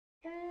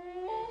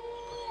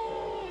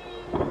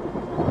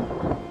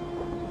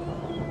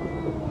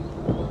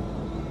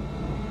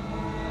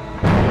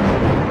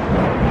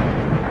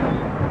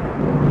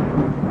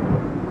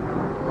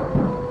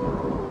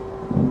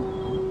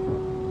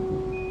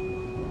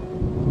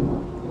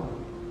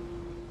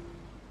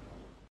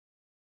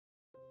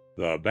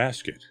The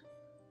Basket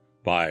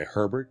by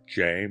Herbert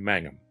J.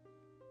 Mangham.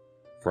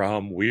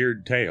 From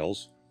Weird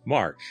Tales,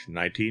 March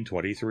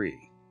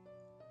 1923.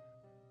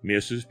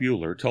 Mrs.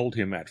 Bueller told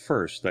him at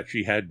first that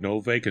she had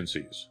no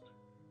vacancies,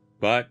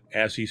 but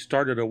as he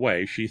started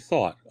away she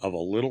thought of a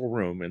little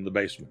room in the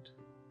basement.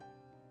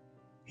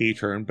 He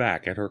turned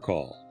back at her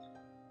call.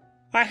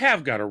 "I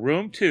have got a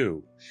room,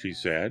 too," she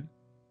said,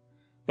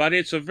 "but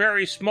it's a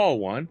very small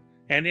one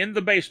and in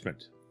the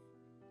basement.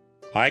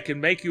 I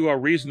can make you a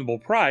reasonable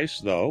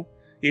price, though,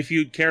 if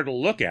you'd care to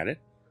look at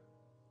it."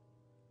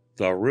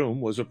 The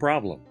room was a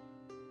problem.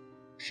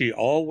 She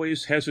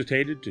always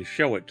hesitated to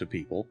show it to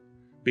people,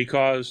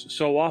 because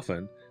so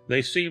often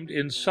they seemed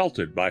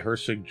insulted by her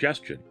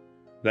suggestion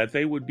that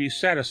they would be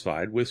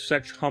satisfied with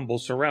such humble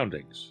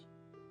surroundings.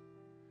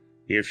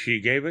 If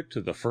she gave it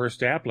to the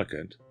first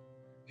applicant,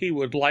 he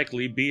would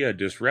likely be a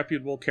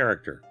disreputable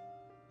character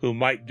who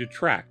might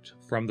detract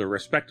from the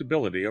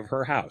respectability of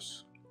her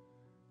house,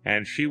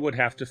 and she would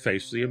have to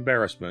face the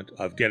embarrassment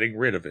of getting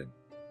rid of him.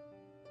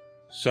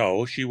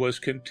 So she was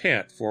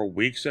content for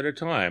weeks at a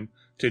time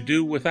to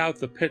do without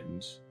the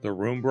pittance the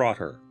room brought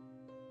her.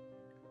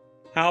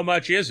 "How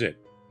much is it?"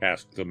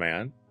 asked the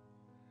man.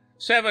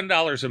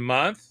 $7 a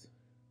month."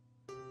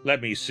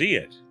 "Let me see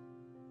it."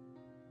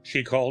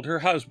 She called her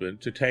husband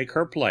to take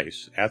her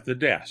place at the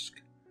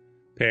desk,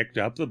 picked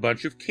up the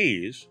bunch of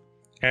keys,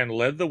 and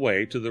led the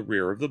way to the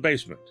rear of the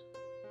basement.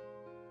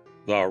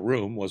 The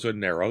room was a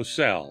narrow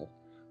cell,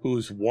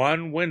 whose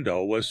one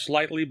window was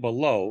slightly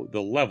below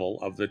the level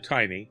of the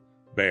tiny,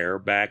 bare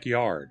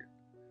backyard,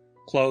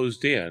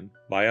 closed in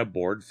by a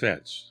board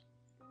fence.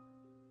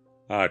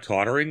 A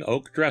tottering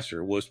oak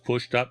dresser was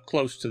pushed up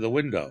close to the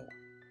window,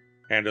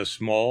 and a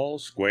small,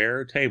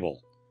 square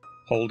table,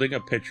 holding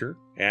a pitcher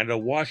and a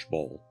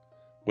washbowl,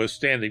 was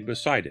standing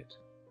beside it.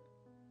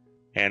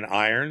 An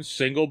iron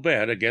single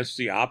bed against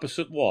the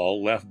opposite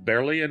wall left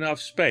barely enough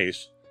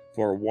space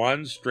for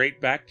one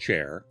straight-back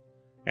chair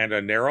and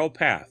a narrow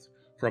path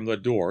from the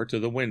door to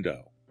the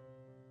window.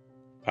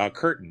 A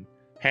curtain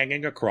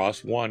hanging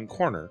across one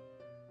corner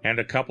and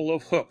a couple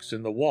of hooks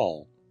in the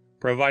wall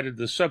provided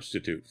the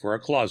substitute for a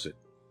closet.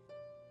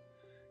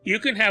 "You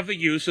can have the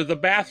use of the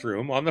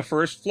bathroom on the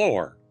first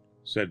floor,"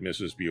 said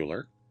Mrs.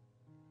 Bueller.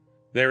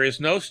 "There is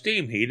no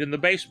steam heat in the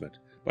basement,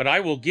 but I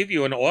will give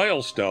you an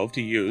oil stove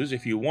to use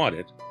if you want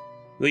it.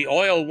 The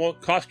oil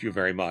won't cost you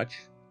very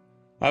much.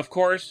 Of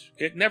course,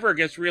 it never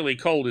gets really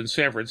cold in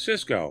San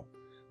Francisco,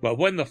 but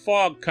when the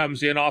fog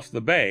comes in off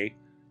the bay,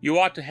 you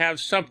ought to have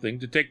something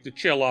to take the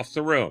chill off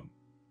the room."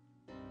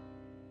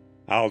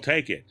 "I'll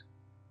take it."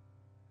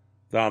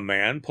 The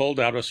man pulled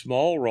out a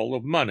small roll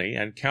of money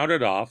and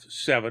counted off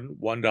 7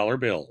 $1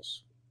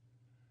 bills.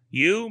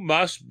 "You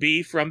must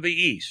be from the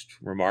East,"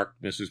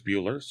 remarked Mrs.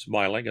 Bueller,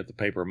 smiling at the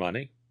paper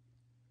money.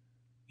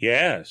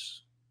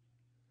 "Yes."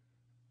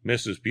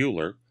 Mrs.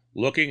 Bueller,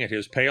 looking at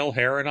his pale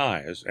hair and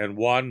eyes and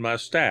wan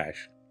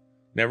mustache,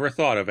 never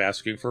thought of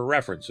asking for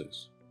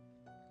references.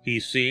 He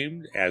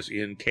seemed as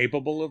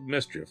incapable of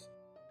mischief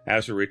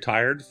as a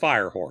retired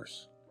fire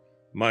horse,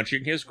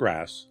 munching his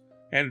grass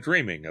and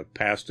dreaming of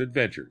past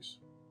adventures.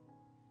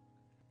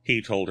 He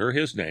told her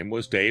his name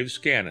was Dave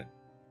Scannon,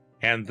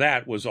 and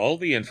that was all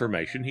the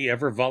information he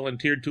ever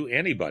volunteered to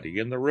anybody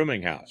in the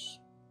rooming house.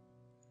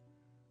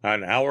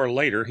 An hour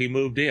later he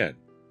moved in,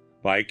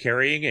 by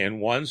carrying in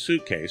one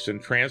suitcase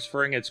and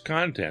transferring its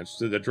contents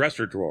to the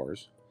dresser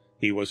drawers.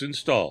 He was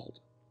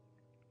installed.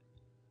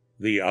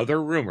 The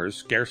other roomers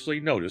scarcely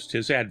noticed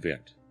his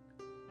advent.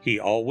 He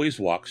always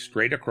walked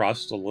straight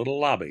across the little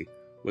lobby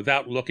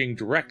without looking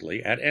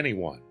directly at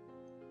anyone,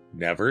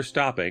 never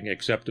stopping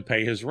except to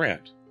pay his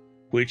rent,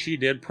 which he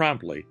did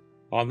promptly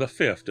on the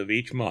 5th of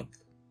each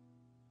month.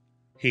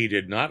 He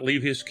did not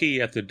leave his key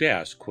at the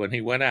desk when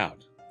he went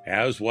out,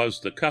 as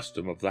was the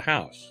custom of the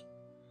house,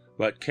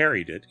 but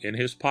carried it in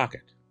his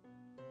pocket.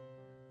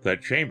 The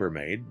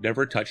chambermaid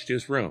never touched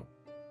his room.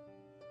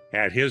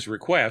 At his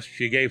request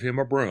she gave him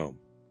a broom,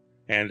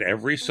 and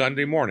every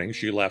Sunday morning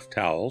she left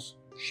towels,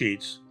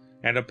 sheets,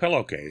 and a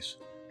pillowcase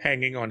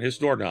hanging on his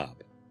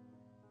doorknob.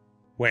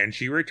 When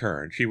she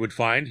returned, she would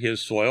find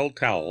his soiled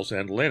towels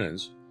and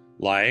linens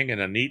lying in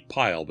a neat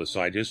pile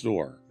beside his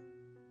door.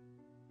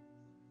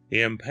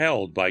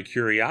 Impelled by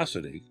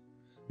curiosity,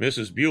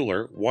 Mrs.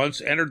 Bueller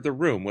once entered the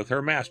room with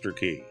her master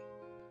key.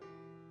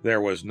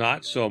 There was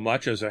not so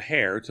much as a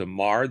hair to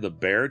mar the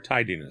bare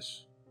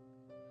tidiness.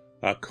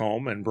 A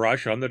comb and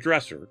brush on the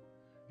dresser,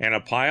 and a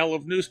pile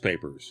of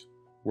newspapers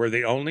were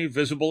the only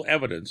visible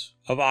evidence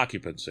of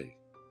occupancy.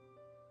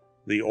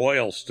 The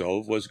oil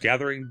stove was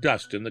gathering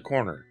dust in the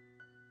corner.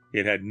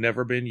 It had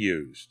never been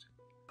used.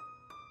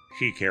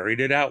 She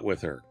carried it out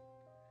with her.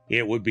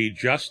 It would be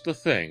just the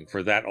thing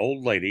for that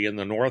old lady in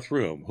the north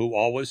room who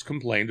always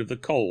complained of the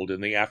cold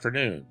in the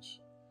afternoons,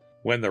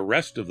 when the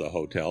rest of the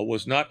hotel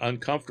was not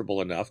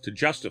uncomfortable enough to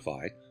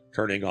justify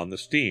turning on the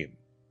steam.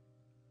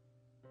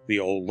 The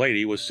old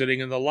lady was sitting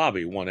in the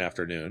lobby one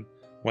afternoon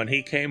when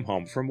he came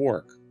home from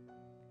work.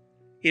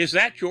 "Is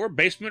that your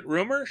basement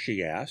roomer?"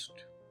 she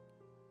asked.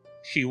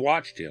 She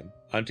watched him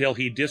until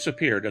he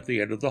disappeared at the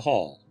end of the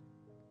hall.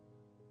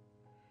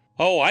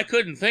 "Oh, I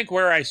couldn't think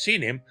where I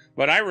seen him,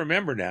 but I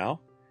remember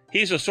now.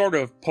 He's a sort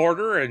of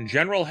porter and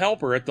general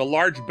helper at the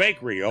large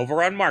bakery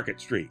over on Market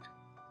Street."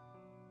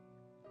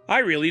 "I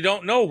really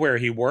don't know where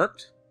he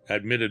worked,"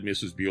 admitted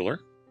Mrs. Bueller.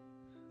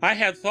 "I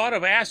had thought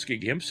of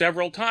asking him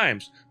several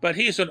times, but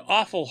he's an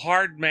awful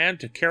hard man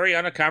to carry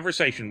on a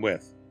conversation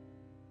with."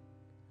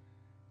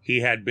 He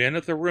had been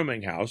at the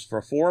rooming house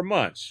for 4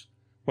 months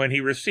when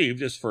he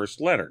received his first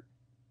letter.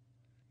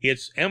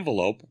 Its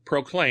envelope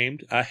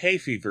proclaimed a hay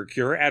fever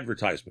cure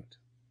advertisement.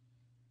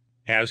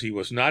 As he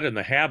was not in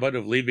the habit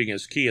of leaving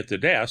his key at the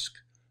desk,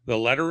 the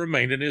letter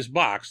remained in his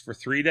box for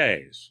 3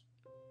 days.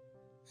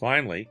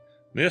 Finally,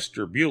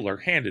 Mr.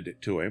 Bueller handed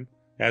it to him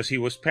as he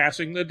was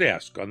passing the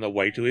desk on the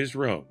way to his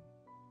room.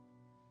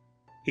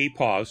 He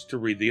paused to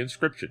read the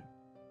inscription.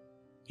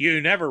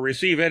 "You never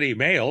receive any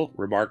mail,"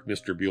 remarked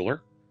Mr.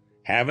 Bueller.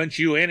 "Haven't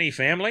you any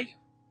family?"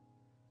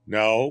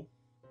 "No."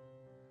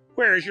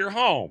 "Where's your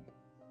home?"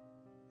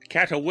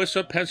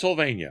 "Catawissa,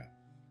 Pennsylvania."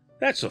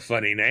 "That's a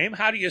funny name.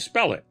 How do you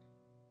spell it?"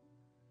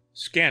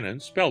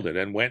 Scannon spelled it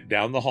and went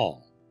down the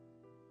hall.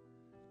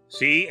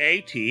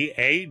 "Catawissa,"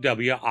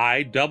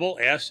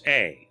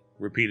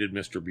 repeated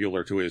Mr.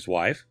 Bueller to his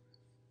wife.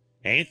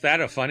 "Ain't that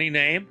a funny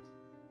name?"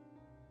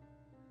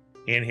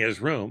 In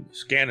his room,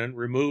 Scannon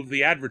removed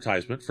the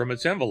advertisement from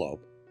its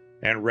envelope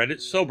and read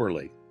it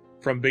soberly,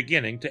 from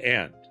beginning to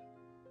end.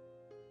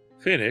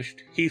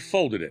 Finished, he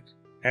folded it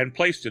and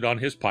placed it on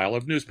his pile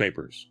of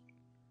newspapers.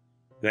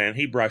 Then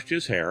he brushed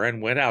his hair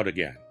and went out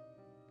again.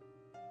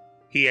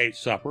 He ate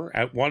supper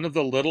at one of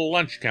the little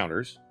lunch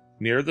counters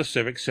near the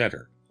Civic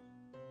Center.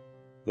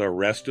 The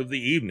rest of the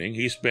evening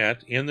he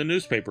spent in the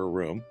newspaper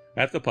room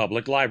at the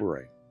public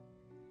library.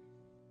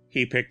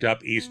 He picked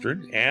up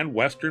Eastern and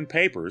Western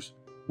papers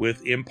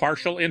with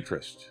impartial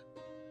interest,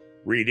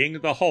 reading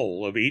the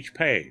whole of each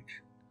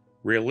page,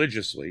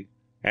 religiously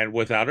and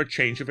without a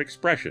change of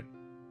expression,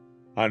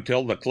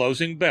 until the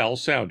closing bell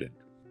sounded.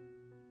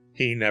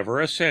 He never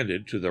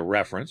ascended to the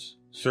reference,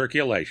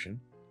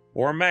 circulation,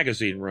 or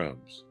magazine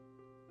rooms.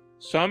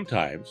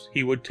 Sometimes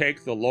he would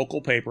take the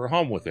local paper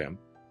home with him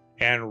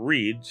and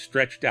read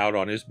stretched out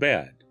on his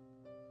bed,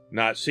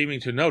 not seeming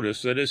to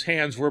notice that his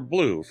hands were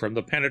blue from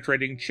the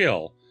penetrating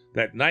chill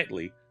that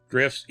nightly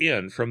drifts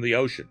in from the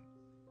ocean.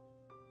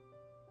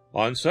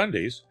 On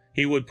Sundays,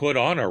 he would put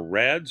on a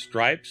red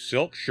striped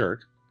silk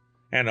shirt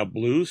and a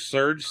blue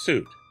serge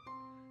suit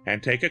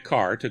and take a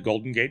car to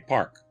Golden Gate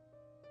Park.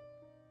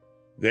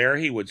 There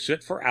he would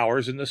sit for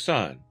hours in the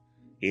sun,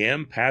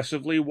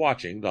 impassively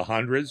watching the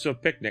hundreds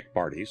of picnic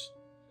parties,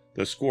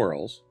 the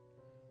squirrels,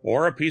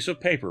 or a piece of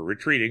paper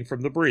retreating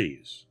from the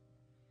breeze.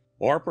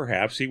 Or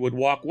perhaps he would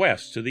walk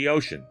west to the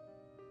ocean,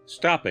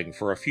 stopping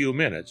for a few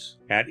minutes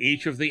at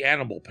each of the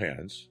animal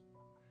pens,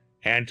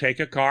 and take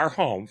a car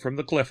home from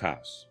the Cliff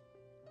House.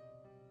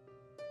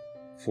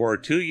 For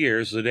 2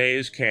 years the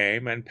days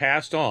came and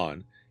passed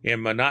on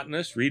in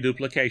monotonous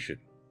reduplication,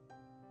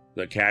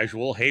 the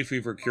casual hay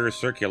fever cure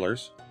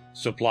circulars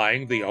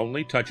supplying the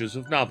only touches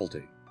of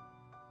novelty.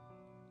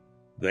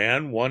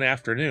 Then one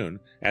afternoon,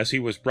 as he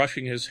was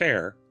brushing his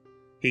hair,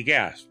 he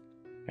gasped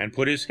and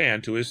put his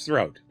hand to his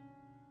throat.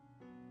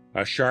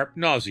 A sharp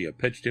nausea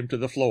pitched him to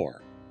the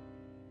floor.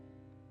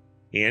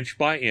 Inch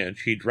by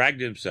inch he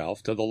dragged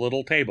himself to the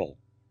little table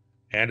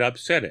and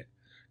upset it,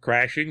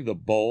 crashing the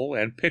bowl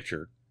and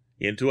pitcher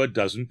into a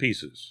dozen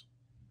pieces.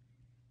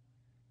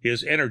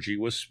 His energy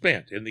was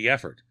spent in the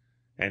effort,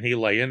 and he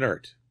lay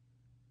inert.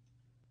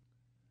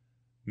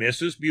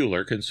 Mrs.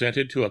 Bueller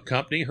consented to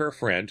accompany her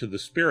friend to the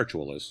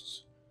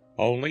spiritualists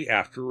only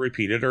after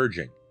repeated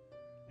urging,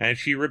 and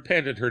she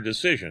repented her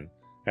decision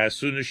as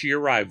soon as she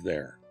arrived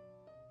there.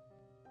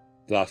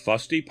 The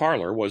fusty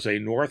parlor was a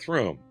north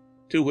room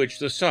to which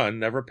the sun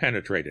never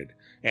penetrated,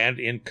 and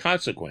in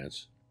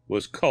consequence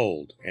was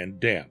cold and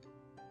damp.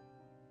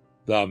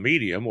 The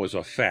medium was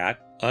a fat,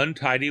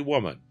 untidy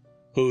woman,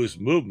 whose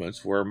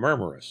movements were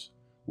murmurous,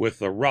 with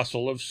the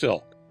rustle of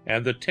silk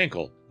and the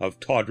tinkle of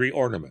tawdry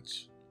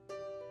ornaments.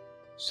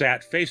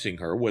 Sat facing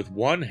her with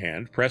one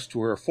hand pressed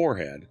to her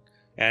forehead,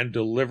 and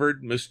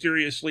delivered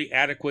mysteriously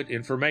adequate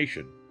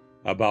information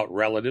about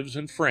relatives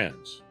and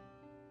friends.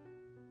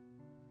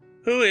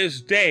 "Who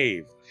is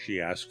Dave?"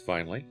 she asked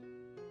finally.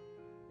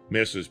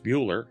 Mrs.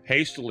 Bueller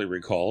hastily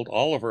recalled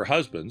all of her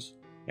husband's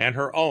and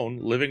her own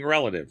living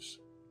relatives.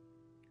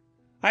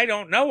 "I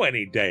don't know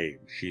any Dave,"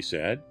 she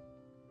said.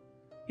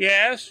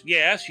 Yes,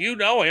 you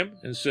know him,"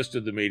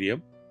 insisted the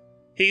medium.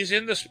 "He's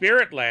in the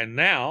spirit land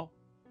now.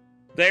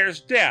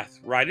 There's death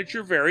right at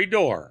your very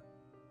door."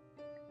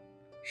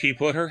 She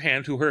put her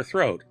hand to her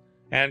throat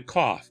and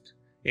coughed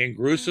in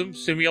gruesome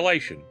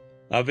simulation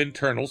of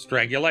internal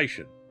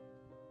strangulation.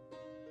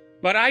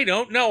 "But I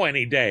don't know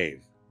any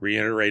Dave,"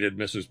 reiterated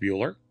Mrs.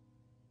 Bueller.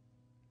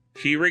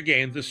 She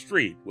regained the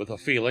street with a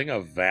feeling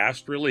of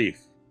vast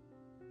relief.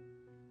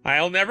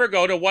 "I'll never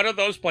go to one of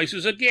those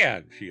places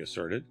again," she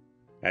asserted,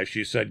 as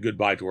she said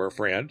goodbye to her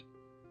friend.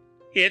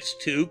 "It's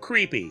too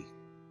creepy."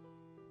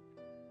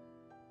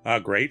 A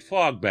great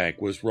fog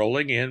bank was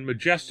rolling in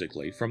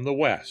majestically from the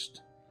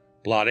west,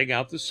 blotting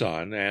out the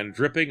sun and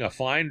dripping a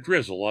fine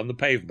drizzle on the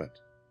pavement.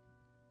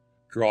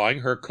 Drawing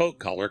her coat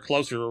collar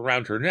closer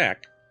around her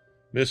neck,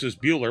 Mrs.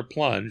 Bueller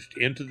plunged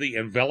into the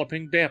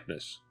enveloping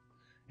dampness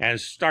and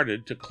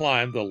started to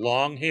climb the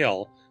long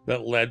hill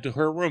that led to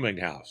her rooming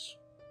house.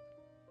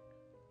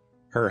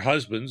 Her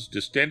husband's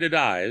distended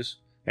eyes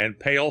and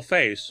pale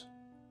face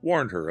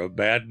warned her of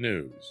bad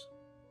news.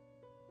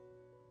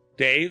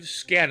 "Dave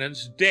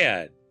Scannon's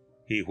dead,"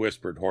 he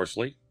whispered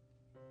hoarsely.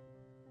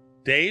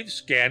 "Dave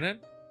Scannon?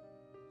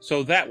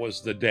 So that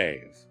was the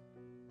Dave."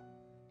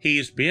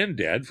 "He's been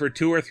dead for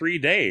 2 or 3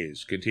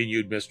 days,"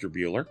 continued Mr.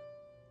 Bueller.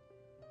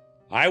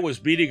 "I was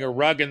beating a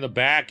rug in the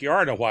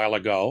backyard a while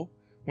ago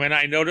when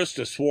I noticed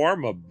a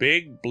swarm of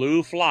big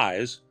blue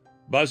flies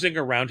buzzing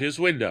around his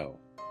window.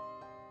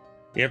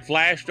 It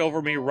flashed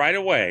over me right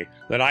away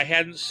that I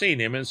hadn't seen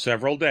him in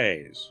several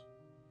days.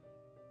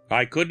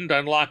 I couldn't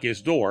unlock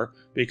his door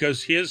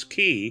because his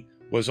key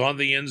was on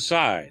the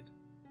inside.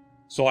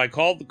 So I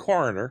called the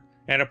coroner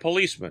and a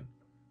policeman,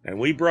 and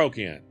we broke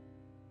in.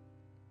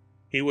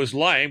 He was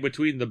lying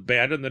between the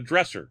bed and the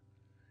dresser,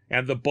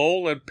 and the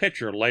bowl and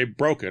pitcher lay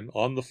broken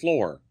on the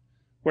floor,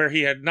 where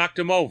he had knocked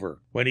him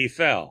over when he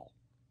fell.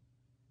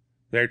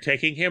 They're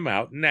taking him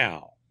out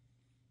now."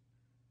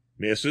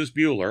 Mrs.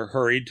 Bueller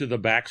hurried to the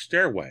back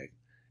stairway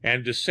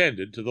and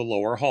descended to the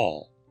lower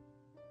hall.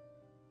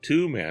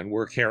 2 men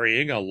were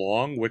carrying a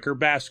long wicker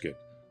basket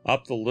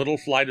up the little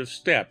flight of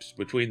steps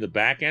between the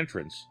back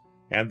entrance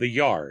and the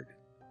yard.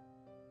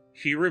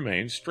 She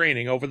remained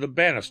straining over the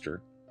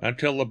banister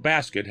until the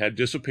basket had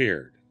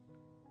disappeared.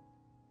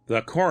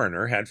 The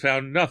coroner had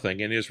found nothing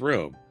in his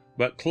room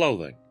but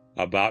clothing,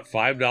 about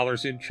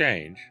 $5 in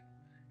change,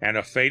 and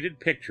a faded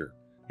picture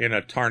in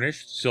a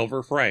tarnished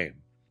silver frame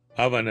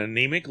of an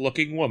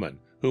anemic-looking woman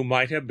who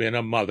might have been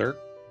a mother,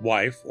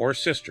 wife, or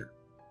sister.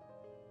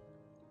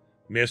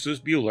 Mrs.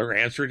 Bueller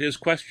answered his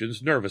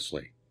questions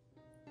nervously.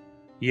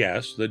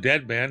 Yes, the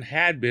dead man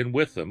had been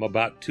with them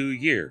about 2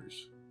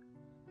 years.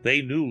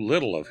 They knew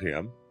little of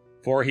him,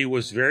 for he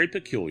was very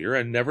peculiar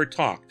and never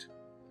talked,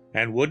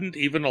 and wouldn't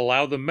even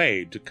allow the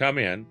maid to come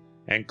in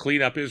and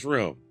clean up his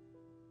room.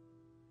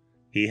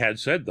 He had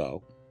said,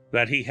 though,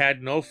 that he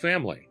had no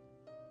family,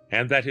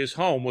 and that his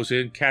home was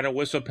in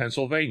Catawissa,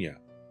 Pennsylvania.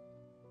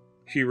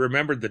 She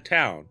remembered the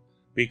town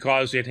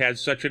because it had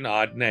such an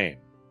odd name.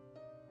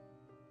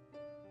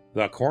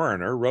 The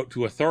coroner wrote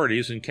to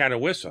authorities in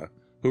Catawissa,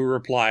 who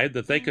replied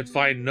that they could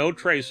find no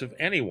trace of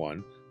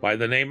anyone by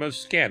the name of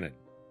Scannon.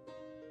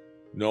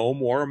 No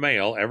more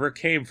mail ever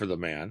came for the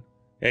man,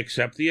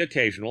 except the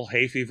occasional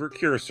hay fever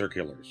cure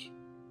circulars.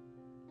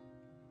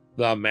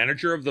 The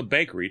manager of the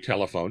bakery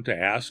telephoned to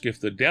ask if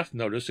the death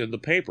notice in the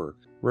paper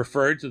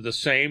referred to the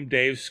same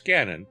Dave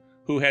Scannon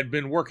who had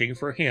been working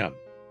for him.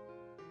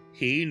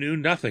 He knew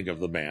nothing of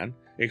the man,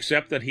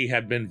 except that he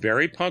had been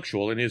very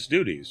punctual in his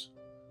duties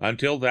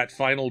until that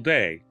final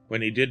day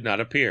when he did not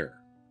appear.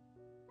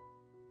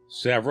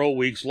 Several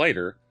weeks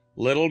later,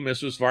 little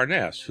Mrs.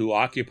 Varness, who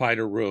occupied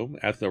a room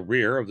at the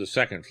rear of the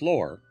 2nd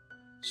floor,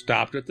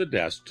 stopped at the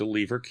desk to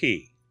leave her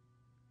key.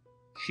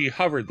 She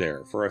hovered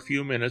there for a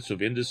few minutes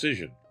of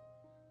indecision,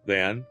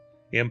 then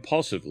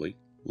impulsively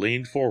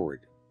leaned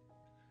forward.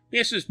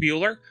 "Mrs.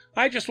 Bueller,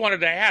 I just wanted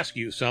to ask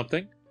you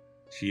something,"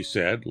 she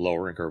said,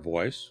 lowering her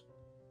voice.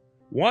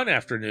 "One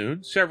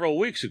afternoon, several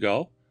weeks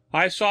ago,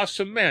 I saw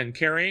some men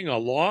carrying a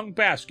long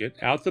basket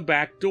out the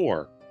back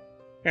door,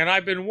 and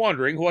I've been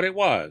wondering what it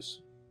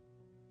was."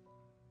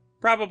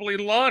 "Probably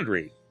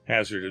laundry,"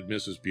 hazarded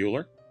Mrs.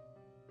 Bueller.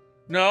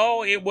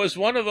 "No, it was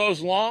one of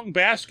those long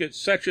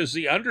baskets such as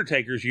the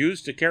undertakers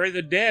use to carry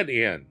the dead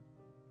in.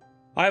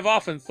 I've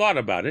often thought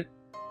about it,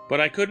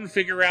 but I couldn't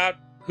figure out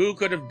who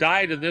could have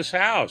died in this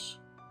house,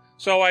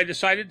 so I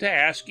decided to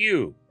ask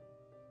you.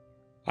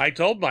 I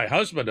told my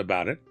husband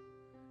about it,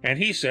 and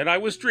he said I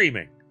was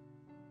dreaming."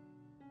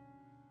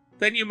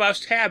 "Then you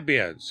must have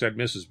been," said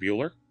Mrs.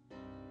 Bueller.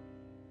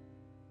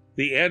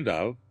 The end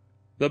of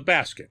The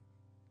Basket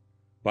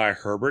by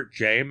Herbert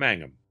J.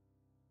 Mangham.